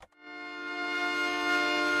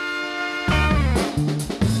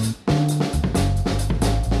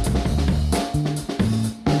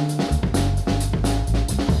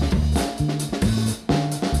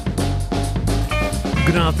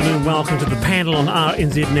afternoon. Welcome to the panel on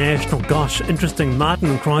RNZ National. Gosh, interesting.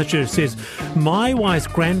 Martin in Christchurch says, my wife's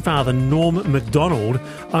grandfather, Norm MacDonald,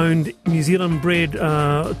 owned New Zealand-bred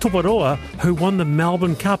Tuparoa, who won the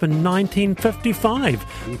Melbourne Cup in 1955.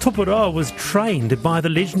 Tuparoa was trained by the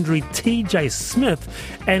legendary T.J. Smith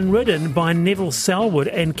and ridden by Neville Selwood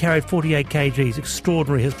and carried 48 kgs.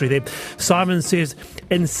 Extraordinary history there. Simon says,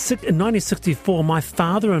 in 1964, my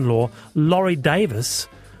father-in-law, Laurie Davis,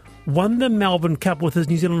 won the Melbourne Cup with his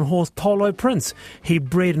New Zealand horse Polo Prince. He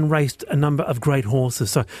bred and raced a number of great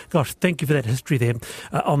horses. So, gosh, thank you for that history there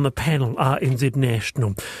on the panel, RNZ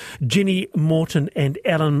National. Jennie Moreton and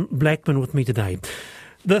Allan Blackman with me today.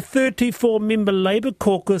 The 34-member Labour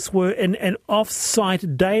caucus were in an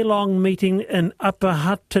off-site day-long meeting in Upper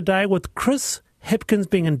Hutt today, with Chris Hipkins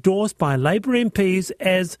being endorsed by Labour MPs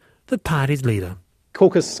as the party's leader.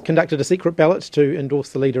 Caucus conducted a secret ballot to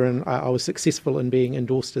endorse the leader, and I was successful in being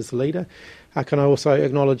endorsed as the leader. Can I also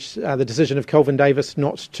acknowledge the decision of Kelvin Davis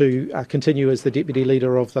not to continue as the deputy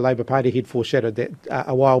leader of the Labour Party? He'd foreshadowed that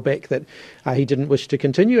a while back that he didn't wish to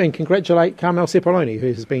continue, and congratulate Carmel Sepuloni, who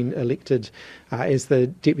has been elected as the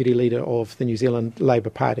deputy leader of the New Zealand Labour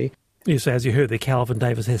Party. Yes, as you heard, the Kelvin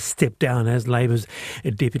Davis has stepped down as Labour's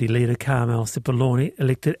deputy leader. Carmel Sepuloni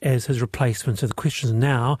elected as his replacement. So the question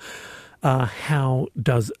now, how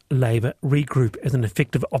does Labour regroup as an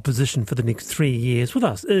effective opposition for the next 3 years? With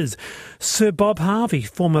us is Sir Bob Harvey,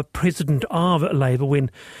 former president of Labour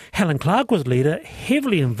when Helen Clark was leader,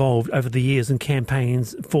 heavily involved over the years in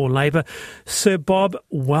campaigns for Labour. Sir Bob,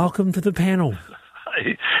 welcome to the panel.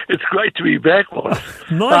 It's great to be back, Wallace.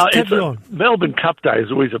 Nice to have you on. Melbourne Cup Day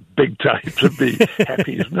is always a big day to be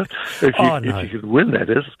happy, isn't it? If you could win,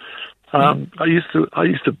 that is. I used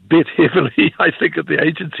to bet heavily. I think at the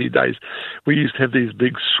agency days, we used to have these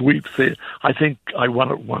big sweeps there. I think I won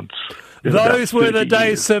it once. Those were the days,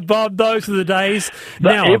 years. Sir Bob. Those were the days.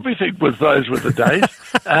 Now everything was those were the days.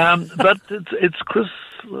 But it's Chris'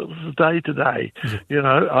 day today. You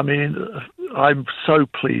know, I mean, I'm so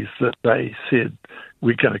pleased that they said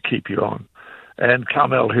we're going to keep you on. And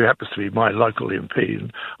Carmel, who happens to be my local MP,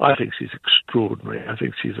 and I think she's extraordinary. I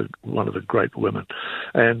think she's one of the great women.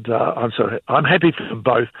 And I'm happy for them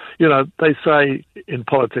both. You know, they say in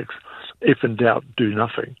politics, if in doubt, do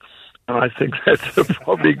nothing. And I think that's a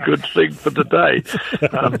probably good thing for today.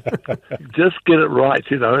 Just get it right,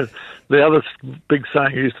 you know. The other big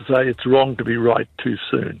saying I used to say, it's wrong to be right too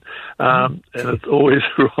soon. And it's always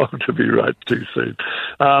wrong to be right too soon.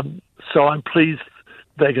 So I'm pleased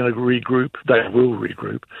they're going to regroup. They will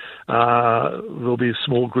regroup. There'll be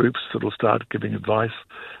small groups that will start giving advice.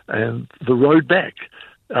 And the road back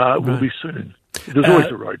will be soon. There's always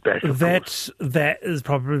a road back, of course. That is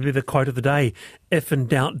probably the quote of the day. If in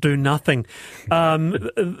doubt, do nothing.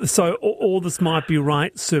 So all this might be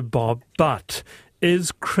right, Sir Bob, but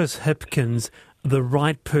is Chris Hipkins the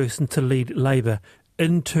right person to lead Labour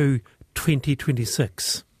into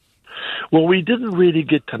 2026? Well, we didn't really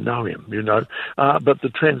get to know him, you know, but the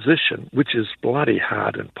transition, which is bloody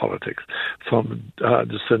hard in politics, from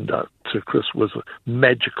Jacinda to Chris was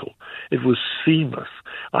magical. It was seamless.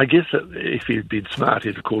 I guess that if he'd been smart,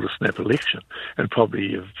 he'd have called a snap election and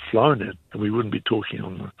probably have flown it, and we wouldn't be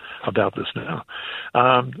talking about this now.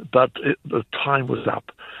 But the time was up.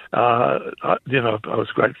 I was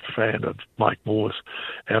a great fan of Mike Moore's,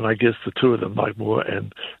 and I guess the two of them, Mike Moore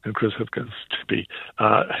and Chris Hipkins,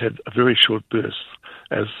 had a very short burst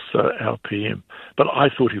as our PM. But I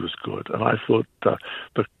thought he was good, and I thought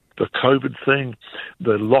the COVID thing,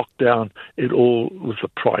 the lockdown, it all was a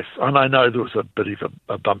price. And I know there was a bit of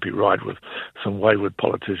a bumpy ride with some wayward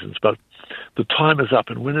politicians, but the time is up,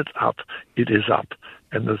 and when it's up, it is up.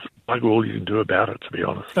 And there's bugger all you can do about it, to be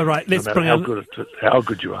honest. All right, let's bring how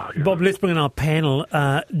good you are. Bob, let's bring in our panel.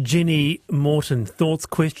 Jennie Moreton, thoughts,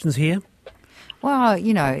 questions here? Well,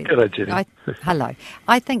 you know, G'day, Jennie. Hello.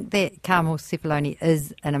 I think that Carmel Sepuloni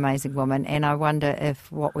is an amazing woman, and I wonder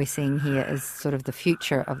if what we're seeing here is sort of the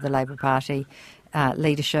future of the Labour Party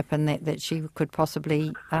leadership, and that she could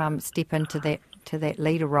possibly step into that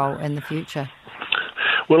leader role in the future.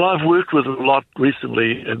 Well, I've worked with her a lot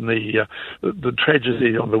recently in the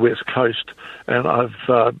tragedy on the West Coast, and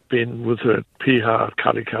I've been with her at Piha,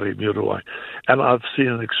 Karikari, Murawai, and I've seen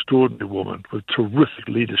an extraordinary woman with terrific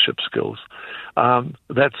leadership skills.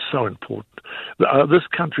 That's so important. This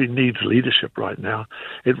country needs leadership right now.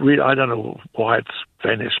 I don't know why it's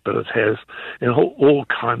vanished, but it has in all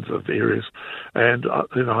kinds of areas. And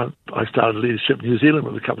I started leadership in New Zealand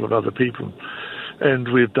with a couple of other people, and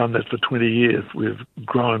we've done that for 20 years. We've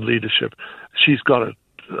grown leadership. She's got it.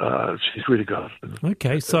 she's really got it.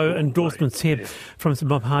 Okay, so endorsements here from Sir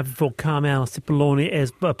Bob Harvey for Carmel Cipollone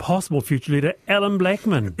as a possible future leader. Allan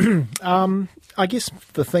Blackman. I guess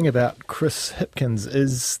the thing about Chris Hipkins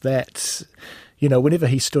is that, you know, whenever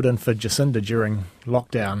he stood in for Jacinda during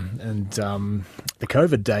lockdown and the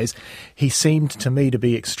COVID days, he seemed to me to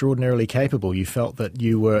be extraordinarily capable. You felt that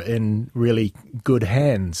you were in really good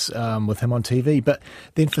hands with him on TV. But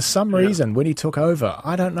then for some reason, when he took over,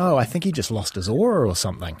 I don't know, I think he just lost his aura or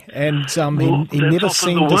something. And he never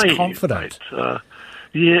seemed as confident.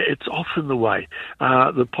 Yeah, it's often the way.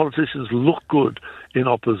 The politicians look good in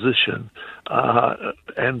opposition,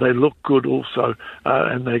 and they look good also,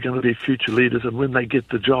 and they're going to be future leaders. And when they get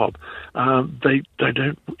the job, they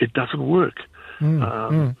don't. It doesn't work.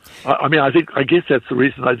 I mean, I guess that's the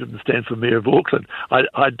reason I didn't stand for Mayor of Auckland.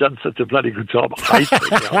 I'd done such a bloody good job, I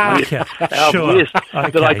think, out west,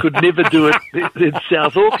 that I could never do it in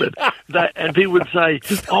South Auckland. And people would say,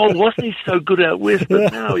 "Oh, wasn't he so good out west?"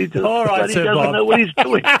 But now he just doesn't know what he's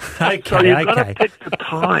doing. So you've got to pick the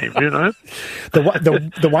time, you know.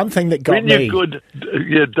 The one thing that got when me... you're good,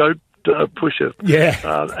 don't push it.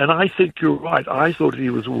 Yeah. And I think you're right. I thought he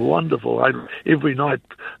was wonderful. Every night,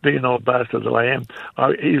 being an old bastard that I am,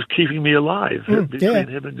 he was keeping me alive between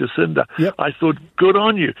him and Jacinda. Yep. I thought, good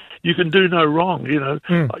on you. You can do no wrong, you know.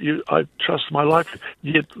 I trust my life.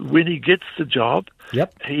 Yet when he gets the job,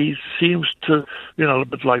 he seems to, you know, a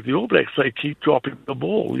bit like the All Blacks, they keep dropping the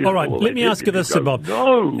ball. All right, let me ask you this, Sir Bob.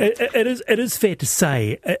 No. It is fair to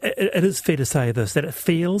say, this, that it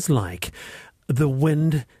feels like the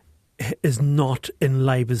wind is not in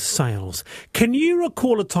Labour's sails. Can you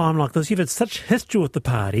recall a time like this? You've had such history with the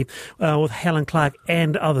party, with Helen Clark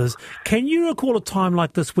and others. Can you recall a time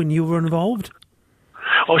like this when you were involved?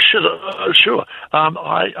 Oh, sure.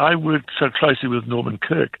 I worked so closely with Norman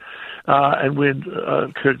Kirk, and when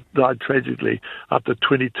Kirk died tragically after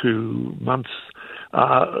 22 months,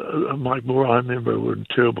 Mike Moore, I remember, were in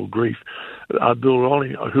terrible grief. Bill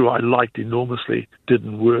Rolling, who I liked enormously,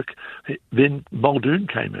 didn't work. Then Muldoon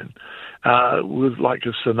came in with like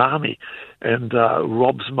a tsunami, and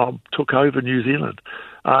Rob's mob took over New Zealand.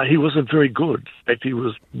 He wasn't very good. In fact, he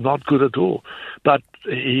was not good at all. But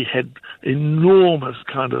he had enormous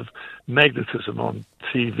kind of magnetism on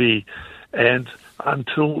TV. And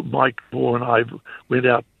until Mike Moore and I went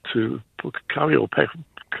out to Pukekohe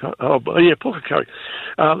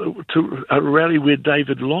to a rally where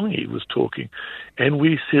David Longy was talking, and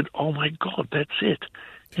we said, "Oh my God, that's it!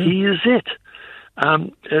 He is it!"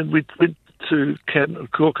 And we went to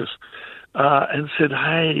caucus and said,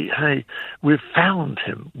 "Hey, we've found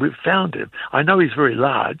him. I know he's very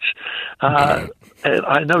large, and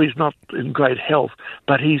I know he's not in great health,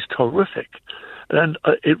 but he's terrific." And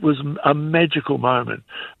it was a magical moment.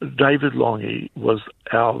 David Longy was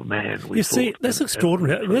our man. You see, that's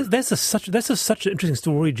extraordinary. That's such an interesting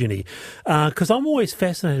story, Jennie, because I'm always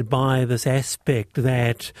fascinated by this aspect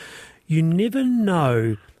that you never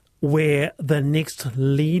know where the next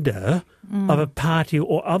leader of a party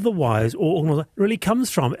or otherwise or organisation really comes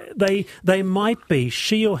from. They might be,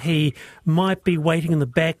 she or he might be waiting in the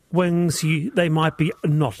back wings. They might be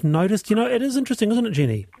not noticed. You know, it is interesting, isn't it,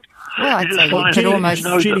 Jennie? Well, I'd say you could almost...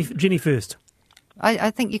 Jennie first. I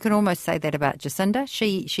think you can almost say that about Jacinda.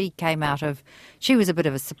 She came out of... She was a bit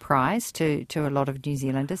of a surprise to a lot of New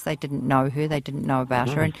Zealanders. They didn't know her. They didn't know about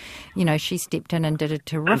her. And, you know, she stepped in and did a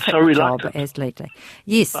terrific job as leader.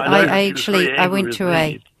 Yes, I went to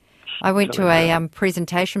a... I went to a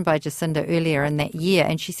presentation by Jacinda earlier in that year,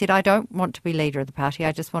 and she said, "I don't want to be leader of the party.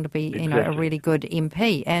 I just want to be, a really good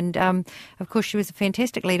MP." And of course, she was a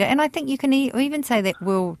fantastic leader. And I think you can even say that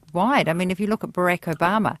worldwide. I mean, if you look at Barack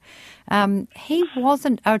Obama, he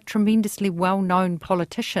wasn't a tremendously well-known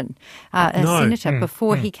politician, senator,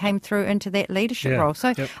 before he came through into that leadership role.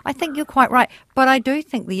 So I think you're quite right. But I do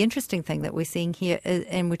think the interesting thing that we're seeing here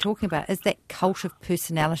and we're talking about is that cult of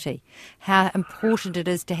personality, how important it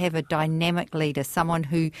is to have a dynamic leader, someone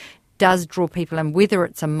who does draw people in, whether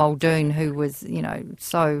it's a Muldoon who was,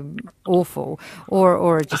 so awful,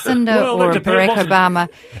 or a Jacinda or a Barack Obama.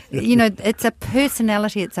 It's a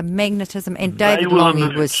personality, it's a magnetism, and David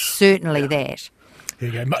Longy was certainly that.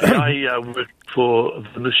 I worked for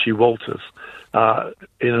Vanessa Walters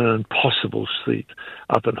in an impossible seat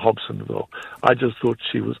up in Hobsonville. I just thought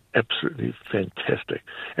she was absolutely fantastic,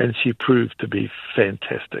 and she proved to be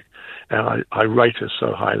fantastic, and I rate her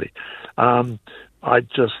so highly. I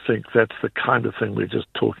just think that's the kind of thing we're just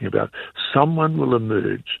talking about. Someone will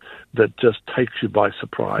emerge that just takes you by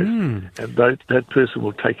surprise, and that person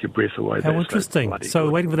will take your breath away. How interesting. So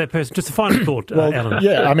we're waiting for that person. Just a final thought, Allan.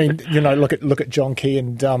 Yeah, I mean, look at John Key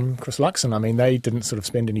and Chris Luxon. I mean, they didn't sort of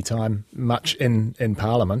spend any time much in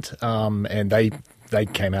Parliament, and they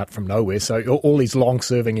came out from nowhere. So all these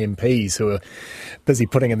long-serving MPs who are busy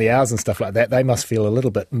putting in the hours and stuff like that, they must feel a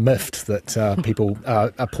little bit miffed that people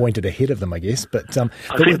are appointed ahead of them, I guess. But I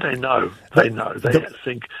think they know. They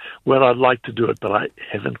think, well, I'd like to do it, but I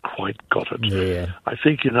haven't quite got it. Yeah. I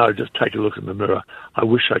think, just take a look in the mirror. I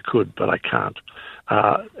wish I could, but I can't.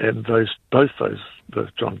 And both those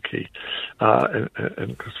John Key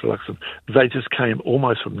and Chris Luxon, they just came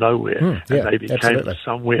almost from nowhere, and they became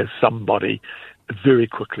somebody very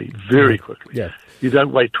quickly. Yeah. You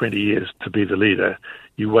don't wait 20 years to be the leader.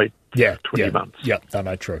 You wait 20 months. Yeah,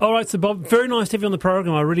 no, true. All right, so Bob, very nice to have you on the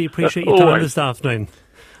program. I really appreciate your time this afternoon.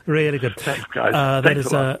 Really good. Thanks, guys.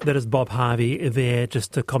 That is Bob Harvey there,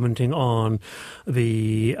 just commenting on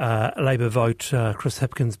the Labour vote. Chris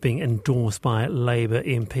Hipkins being endorsed by Labour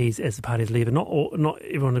MPs as the party's leader. Not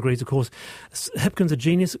everyone agrees, of course. Hipkins a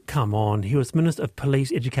genius. Come on, he was Minister of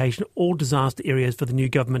Police, Education, all disaster areas for the new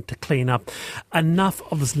government to clean up. Enough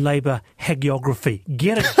of this Labour hagiography.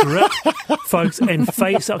 Get a grip, folks, and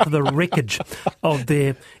face up to the wreckage of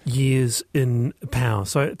their years in power.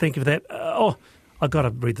 So thank you for that. I've got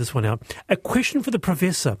to read this one out. A question for the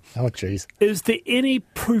professor. Oh, jeez. Is there any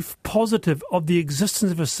proof positive of the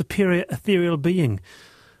existence of a superior ethereal being?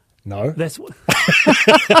 No. That's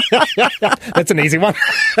an easy one.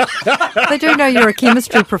 They do know you're a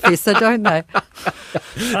chemistry professor, don't they?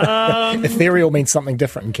 Ethereal means something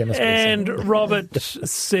different in chemistry. And Robert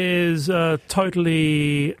says,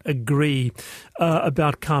 totally agree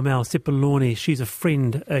about Carmel Sepuloni. She's a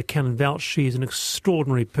friend, can vouch. She's an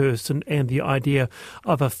extraordinary person, and the idea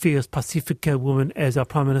of a fierce Pacifica woman as our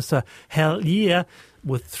Prime Minister, hell yeah,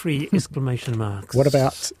 with 3 exclamation marks. What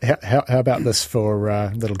about, how about this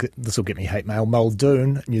for, this will get me hate mail,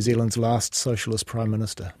 Muldoon, New Zealand's last socialist Prime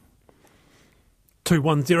Minister?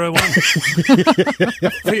 2101.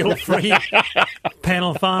 Feel free.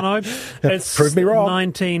 Panel whānau. It's prove me wrong.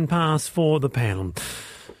 19 past for the panel.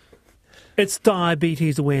 It's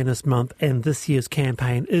Diabetes Awareness Month, and this year's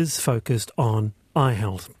campaign is focused on eye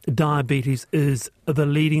health. Diabetes is the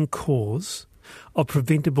leading cause of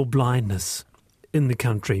preventable blindness in the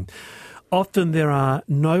country. Often there are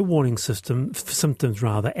no warning symptoms,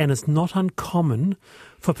 and it's not uncommon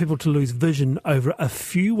for people to lose vision over a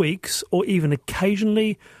few weeks or even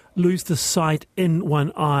occasionally lose the sight in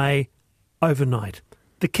one eye overnight.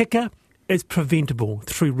 The kicker is preventable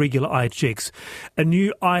through regular eye checks. A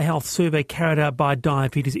new eye health survey carried out by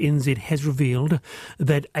Diabetes NZ has revealed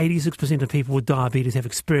that 86% of people with diabetes have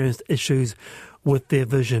experienced issues with their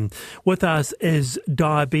vision. With us is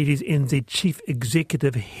Diabetes NZ Chief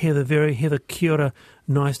Executive Heather Very. Heather, kia ora.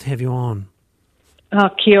 Nice to have you on. Oh,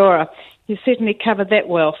 kia ora. You certainly covered that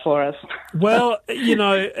well for us. Well,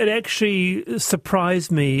 it actually surprised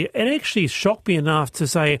me. It actually shocked me enough to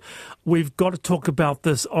say we've got to talk about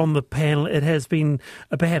this on the panel. It has been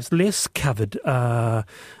perhaps less covered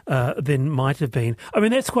than might have been. I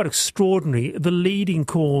mean, that's quite extraordinary. The leading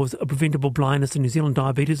cause of preventable blindness in New Zealand,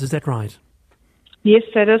 diabetes, is that right? Yes,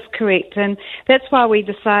 that is correct. And that's why we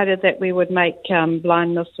decided that we would make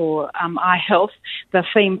blindness or eye health the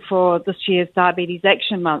theme for this year's Diabetes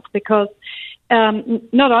Action Month, because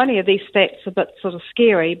not only are these stats a bit sort of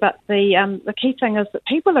scary, but the key thing is that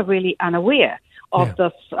people are really unaware of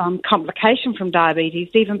this complication from diabetes.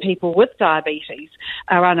 Even people with diabetes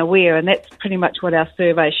are unaware, and that's pretty much what our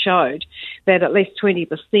survey showed, that at least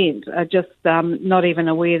 20% are just not even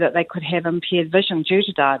aware that they could have impaired vision due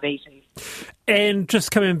to diabetes. And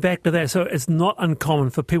just coming back to that, so it's not uncommon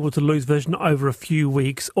for people to lose vision over a few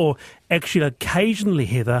weeks or actually occasionally,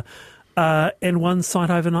 Heather, in one sight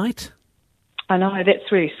overnight? I know,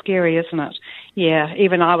 that's really scary, isn't it? Yeah,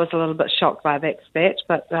 even I was a little bit shocked by that stat,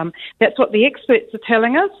 but that's what the experts are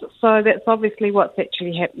telling us, so that's obviously what's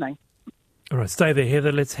actually happening. All right, stay there,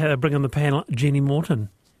 Heather. Let's bring on the panel Jennie Moreton.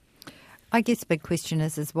 I guess the big question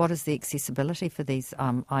is what is the accessibility for these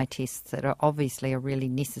eye tests that are obviously a really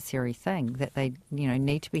necessary thing, that they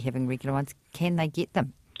need to be having regular ones? Can they get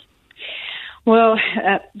them? Well,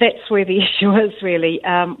 that's where the issue is, really.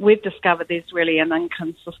 We've discovered there's really an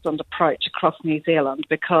inconsistent approach across New Zealand,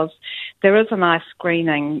 because there is an eye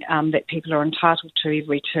screening that people are entitled to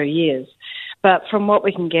every 2 years. But from what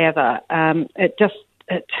we can gather, it just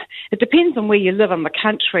it depends on where you live in the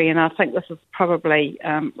country, and I think this is probably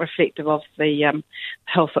reflective of the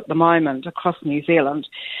health at the moment across New Zealand.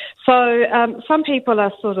 So some people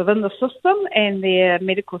are sort of in the system, and their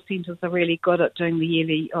medical centres are really good at doing the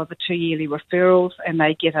yearly or the 2 yearly referrals, and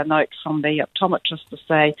they get a note from the optometrist to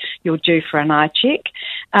say you're due for an eye check.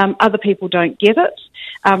 Other people don't get it.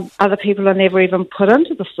 Other people are never even put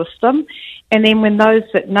into the system. And then when those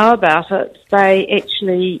that know about it, they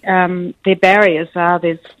actually, their barriers are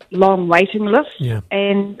there's long waiting lists,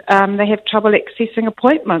 and they have trouble accessing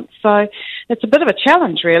appointments. So it's a bit of a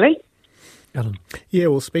challenge, really. Allan. Yeah,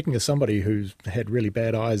 well, speaking as somebody who's had really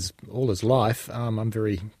bad eyes all his life, I'm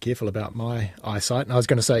very careful about my eyesight. And I was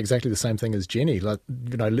going to say exactly the same thing as Jennie. Like,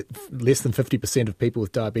 less than 50% of people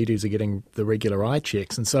with diabetes are getting the regular eye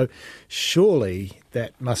checks. And so surely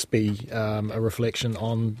that must be a reflection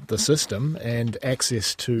on the system and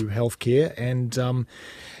access to healthcare. And,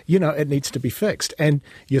 it needs to be fixed. And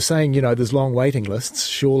you're saying, there's long waiting lists.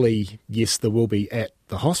 Surely, yes, there will be at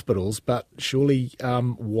the hospitals, but surely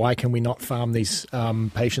why can we not farm these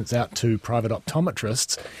patients out to private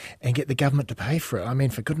optometrists and get the government to pay for it? I mean,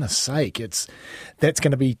 for goodness sake, that's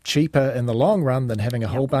going to be cheaper in the long run than having a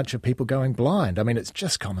whole bunch of people going blind. I mean, it's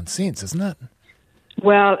just common sense, isn't it?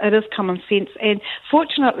 Well, it is common sense, and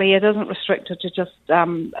fortunately it isn't restricted to just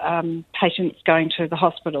patients going to the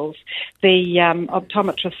hospitals. The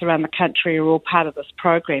optometrists around the country are all part of this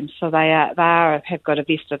program, so they have got a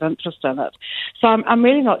vested interest in it. So I'm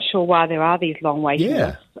really not sure why there are these long waiting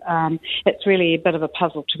lists. It's really a bit of a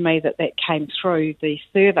puzzle to me that came through the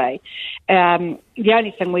survey. The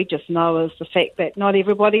only thing we just know is the fact that not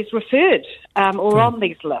everybody's referred or on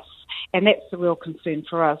these lists. And that's the real concern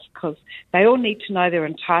for us, because they all need to know they're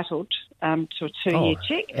entitled to a 2-year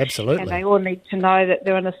check. Absolutely. And they all need to know that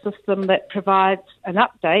they're in a system that provides an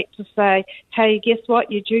update to say, hey, guess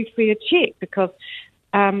what, you're due for your check, because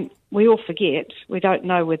we all forget. We don't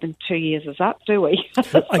know whether 2 years is up, do we?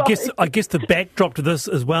 I guess the backdrop to this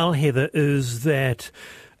as well, Heather, is that,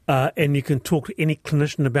 and you can talk to any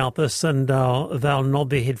clinician about this and they'll nod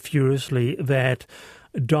their head furiously, that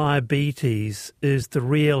diabetes is the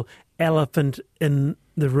real elephant in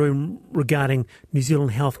the room regarding New Zealand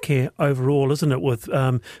healthcare overall, isn't it, with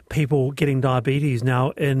people getting diabetes now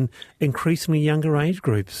in increasingly younger age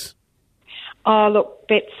groups? Oh, look,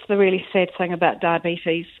 that's the really sad thing about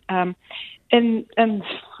diabetes. And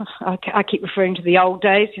I keep referring to the old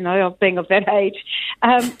days, of being of that age.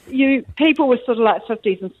 People were sort of like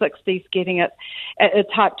 50s and 60s getting it,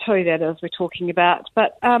 type 2 that is, we're talking about.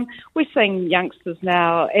 But we're seeing youngsters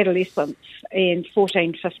now, adolescents, in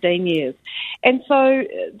 14, 15 years. And so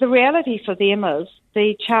the reality for them is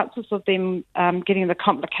the chances of them getting the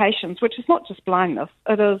complications, which is not just blindness,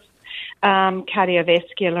 it is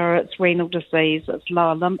cardiovascular, it's renal disease, it's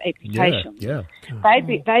lower limb amputations.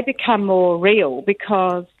 They become more real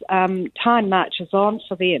because time marches on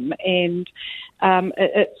for them, and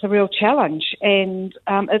it's a real challenge, and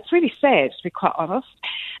it's really sad, to be quite honest.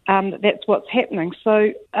 That's what's happening.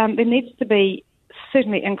 So there needs to be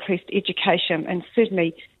certainly increased education and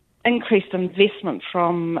certainly increased investment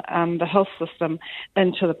from the health system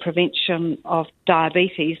into the prevention of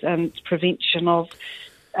diabetes and prevention of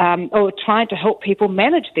or trying to help people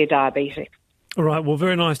manage their diabetes. All right, well,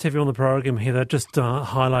 very nice to have you on the program, Heather, just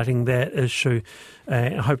highlighting that issue.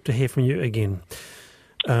 I hope to hear from you again.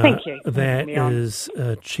 Thank you. That is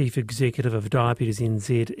Chief Executive of Diabetes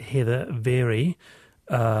NZ, Heather Very,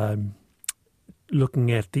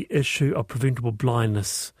 looking at the issue of preventable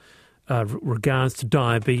blindness regards to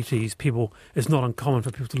diabetes. It's not uncommon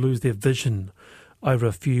for people to lose their vision over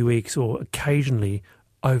a few weeks or occasionally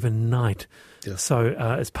overnight. Yeah. So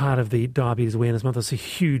as part of the Diabetes Awareness Month, it's a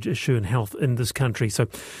huge issue in health in this country. So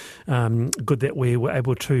good that we were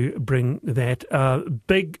able to bring that.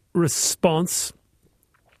 Big response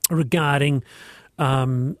regarding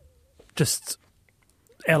just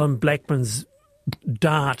Allan Blackman's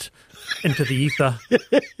dart into the ether,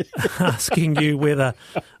 asking you whether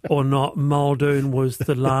or not Muldoon was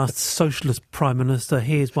the last socialist prime minister.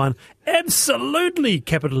 Here's one. Absolutely,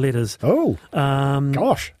 capital letters. Oh,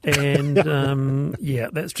 gosh. And,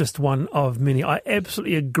 that's just one of many. I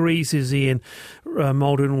absolutely agree, says Ian.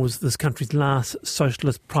 Muldoon was this country's last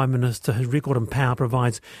socialist prime minister. His record in power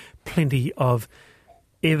provides plenty of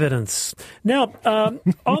evidence. Now,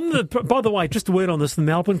 by the way, just a word on this, the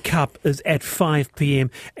Melbourne Cup is at 5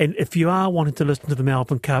 p.m, and if you are wanting to listen to the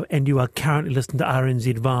Melbourne Cup and you are currently listening to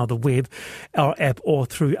RNZ via the web, our app, or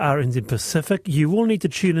through RNZ Pacific, you will need to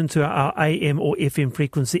tune into our AM or FM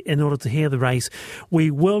frequency in order to hear the race.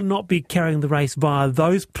 We will not be carrying the race via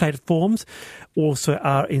those platforms. Also,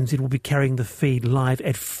 RNZ will be carrying the feed live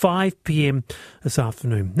at 5 p.m. this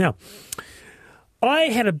afternoon. Now, I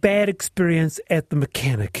had a bad experience at the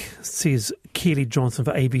mechanic, says Keely Johnson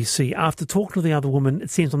for ABC. After talking to the other woman,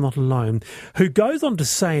 it seems I'm not alone, who goes on to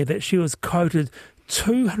say that she was quoted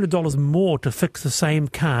 $200 more to fix the same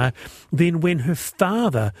car than when her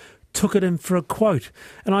father took it in for a quote.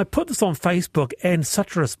 And I put this on Facebook, and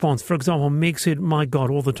such a response. For example, Meg said, "My God,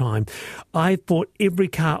 all the time. I've bought every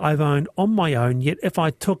car I've owned on my own, yet if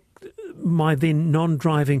I took my then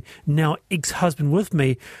non-driving, now ex-husband with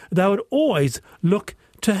me, they would always look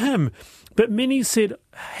to him." But many said,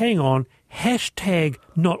 hang on, hashtag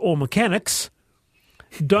not all mechanics.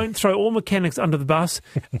 Don't throw all mechanics under the bus,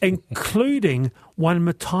 including one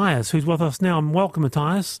Matthias, who's with us now. Welcome,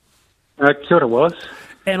 Matthias. Kia ora, Wallace.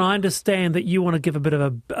 And I understand that you want to give a bit of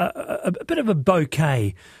a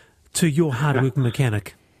bouquet to your hard-working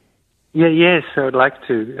mechanic. Yes, I would like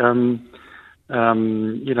to.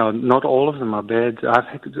 Not all of them are bad. I've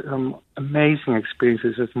had amazing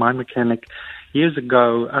experiences with my mechanic. Years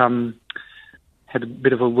ago, had a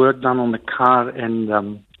bit of a work done on the car, and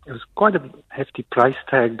it was quite a hefty price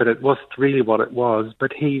tag, but it wasn't really what it was.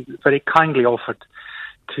 But he very kindly offered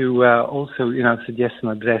to also, suggest an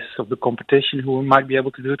address of the competition who might be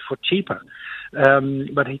able to do it for cheaper.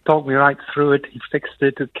 But he talked me right through it. He fixed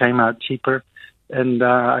it. It came out cheaper. And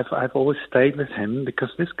I've always stayed with him because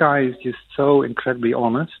this guy is just so incredibly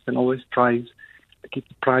honest and always tries to keep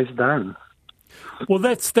the price down. Well,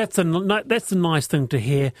 that's a nice thing to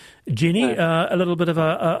hear, Jennie. A little bit of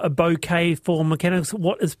a bouquet for mechanics.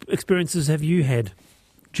 What experiences have you had,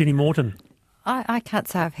 Jennie Moreton? I can't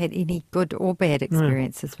say I've had any good or bad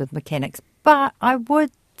experiences with mechanics, but I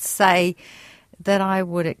would say that I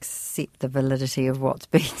would accept the validity of what's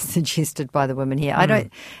being suggested by the women here.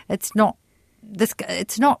 It's not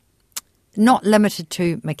limited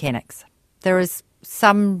to mechanics. There is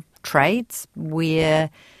some trades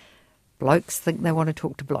where blokes think they want to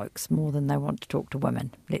talk to blokes more than they want to talk to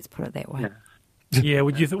women. Let's put it that way. Yeah.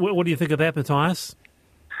 What do you think of that, Matthias?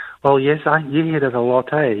 Well, yes, you hear that a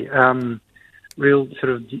lot, real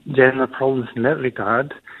sort of gender problems in that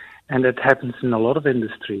regard, and it happens in a lot of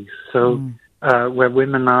industries. So where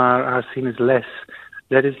women are seen as less,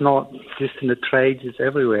 that is not just in the trades, it's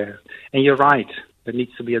everywhere. And you're right, that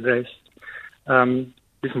needs to be addressed.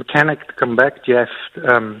 This mechanic, to come back, Jeff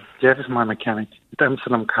is my mechanic at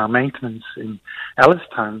Amsterdam Car Maintenance in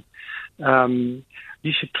Ellistown.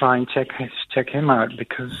 You should try and check him out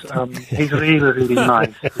because he's really, really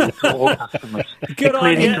nice to all customers,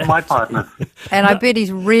 including to my partner. And I bet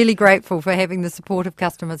he's really grateful for having the support of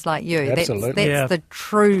customers like you. Absolutely. That's the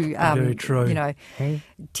true, very true.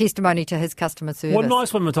 Testimony to his customer service. Well,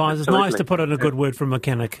 nice one, Matthias. It's nice to put in a good word for a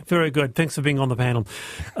mechanic. Very good. Thanks for being on the panel.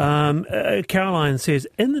 Caroline says,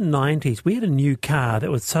 in the 90s, we had a new car that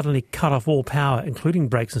would suddenly cut off all power, including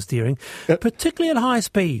brakes and steering, particularly at high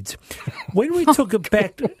speeds. When we took it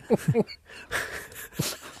back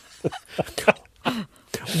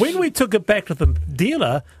when we took it back to the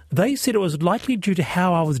dealer, they said it was likely due to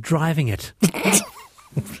how I was driving it.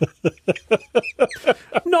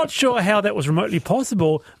 Not sure how that was remotely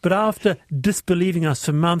possible, but after disbelieving us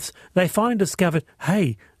for months, they finally discovered,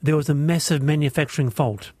 hey, there was a massive manufacturing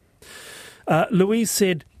fault. Louise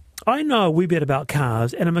said, I know a wee bit about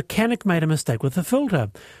cars, and a mechanic made a mistake with the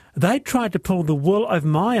filter. They tried to pull the wool over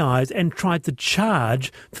my eyes and tried to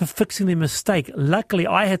charge for fixing their mistake. Luckily,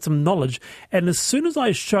 I had some knowledge, and as soon as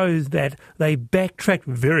I showed that, they backtracked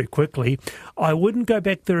very quickly. I wouldn't go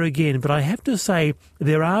back there again, but I have to say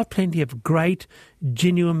there are plenty of great,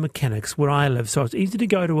 genuine mechanics where I live, so it's easy to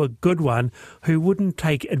go to a good one who wouldn't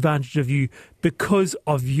take advantage of you because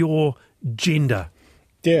of your gender.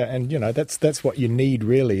 Yeah, and, that's what you need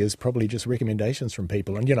really is probably just recommendations from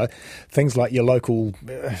people. And, things like your local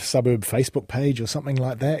suburb Facebook page or something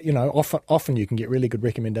like that, often you can get really good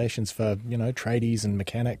recommendations for, tradies and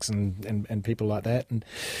mechanics and people like that. And,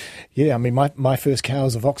 yeah, I mean, my first car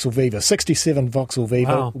was a Vauxhall Viva, 67 Vauxhall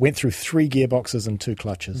Viva, wow. Went through 3 gearboxes and 2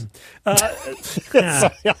 clutches.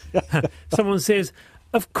 Someone says,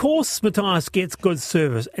 of course Matthias gets good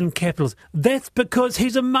service in capitals. That's because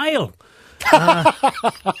he's a male.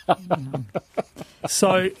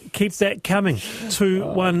 So keep that coming.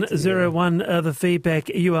 2101, the feedback.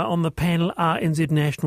 You are on the panel, RNZ National.